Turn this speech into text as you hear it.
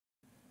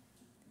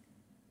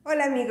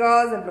Hola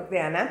amigos del blog de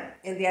Ana,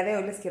 el día de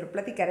hoy les quiero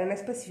platicar en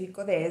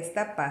específico de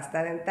esta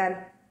pasta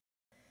dental.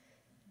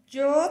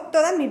 Yo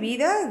toda mi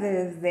vida,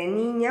 desde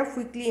niña,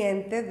 fui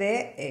cliente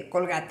de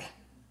Colgate.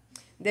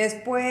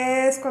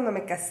 Después, cuando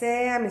me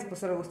casé, a mi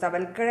esposo le gustaba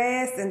el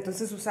Crest,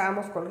 entonces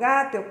usábamos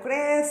Colgate o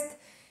Crest.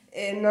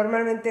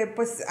 Normalmente,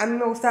 pues a mí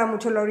me gustaba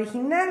mucho la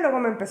original, luego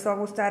me empezó a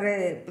gustar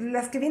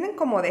las que vienen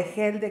como de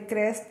gel de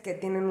Crest, que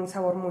tienen un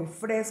sabor muy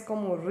fresco,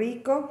 muy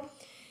rico.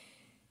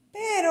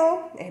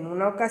 Pero en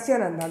una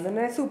ocasión andando en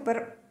el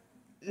súper,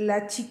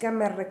 la chica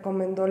me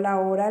recomendó la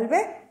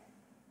Oral-B.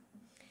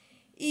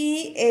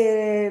 Y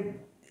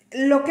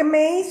lo que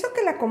me hizo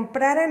que la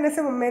comprara en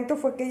ese momento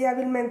fue que ella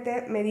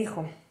hábilmente me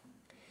dijo,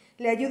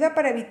 le ayuda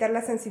para evitar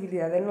la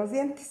sensibilidad en los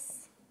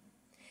dientes.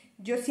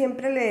 Yo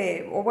siempre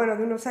de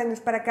unos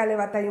años para acá le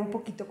batallé un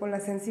poquito con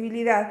la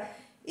sensibilidad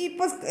y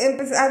pues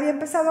había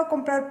empezado a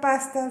comprar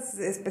pastas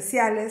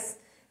especiales,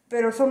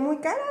 pero son muy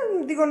caras.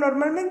 Digo,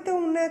 normalmente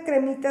una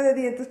cremita de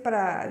dientes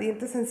para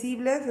dientes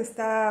sensibles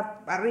está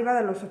arriba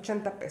de los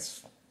 80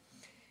 pesos.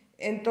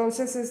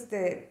 Entonces,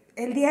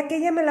 el día que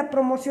ella me la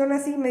promociona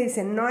así, me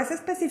dice, no es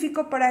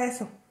específico para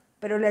eso,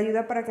 pero le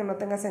ayuda para que no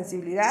tenga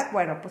sensibilidad.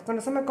 Bueno, pues con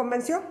eso me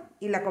convenció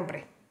y la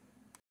compré.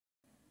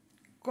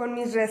 Con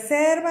mis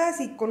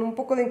reservas y con un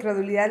poco de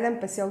incredulidad la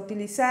empecé a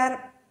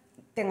utilizar.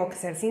 Tengo que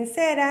ser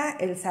sincera,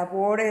 el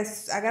sabor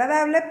es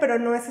agradable, pero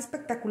no es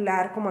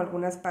espectacular como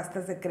algunas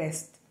pastas de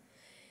Crest.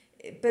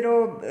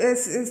 Pero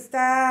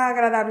está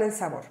agradable el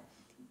sabor.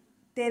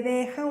 Te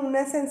deja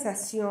una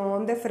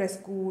sensación de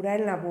frescura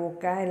en la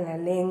boca, en la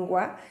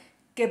lengua,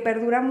 que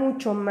perdura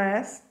mucho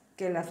más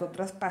que las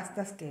otras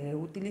pastas que he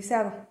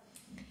utilizado.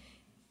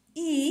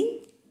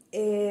 Y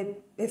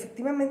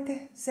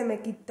efectivamente se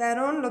me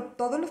quitaron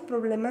todos los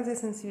problemas de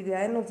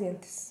sensibilidad en los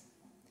dientes.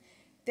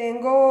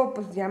 Tengo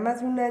pues ya más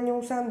de un año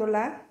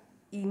usándola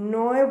y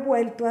no he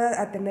vuelto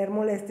a tener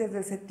molestias de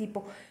ese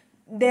tipo.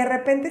 De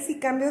repente si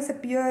cambio de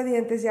cepillo de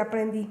dientes ya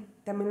aprendí.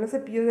 También los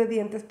cepillos de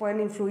dientes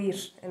pueden influir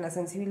en la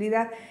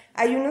sensibilidad.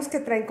 Hay unos que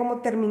traen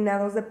como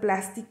terminados de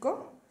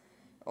plástico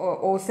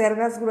o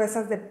cerdas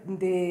gruesas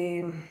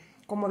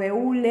como de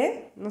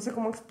hule, no sé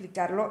cómo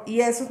explicarlo, y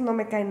esos no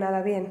me caen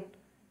nada bien.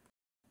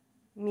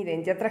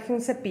 Miren, ya traje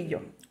un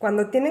cepillo.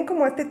 Cuando tienen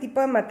como este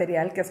tipo de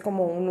material, que es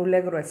como un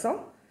hule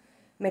grueso,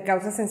 me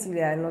causa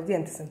sensibilidad en los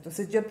dientes.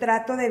 Entonces yo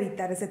trato de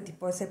evitar ese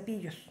tipo de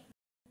cepillos.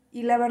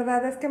 Y la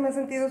verdad es que me he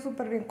sentido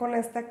súper bien con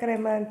esta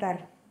crema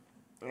dental.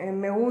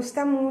 Me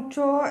gusta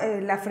mucho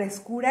la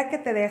frescura que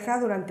te deja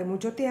durante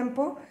mucho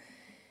tiempo.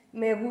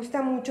 Me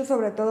gusta mucho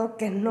sobre todo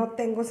que no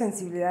tengo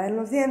sensibilidad en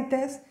los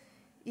dientes.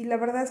 Y la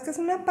verdad es que es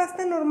una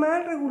pasta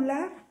normal,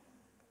 regular.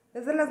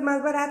 Es de las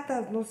más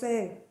baratas, no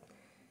sé,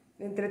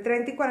 entre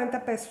 30 y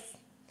 40 pesos.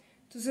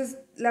 Entonces,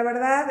 la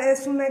verdad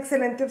es una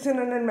excelente opción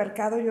en el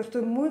mercado. Yo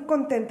estoy muy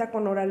contenta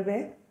con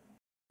Oral-B.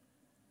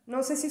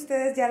 No sé si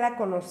ustedes ya la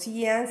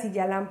conocían, si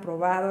ya la han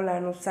probado, la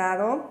han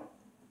usado.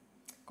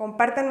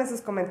 Compártanme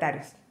sus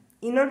comentarios.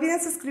 Y no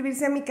olviden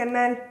suscribirse a mi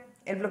canal,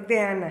 el blog de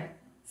Ana.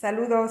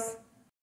 Saludos.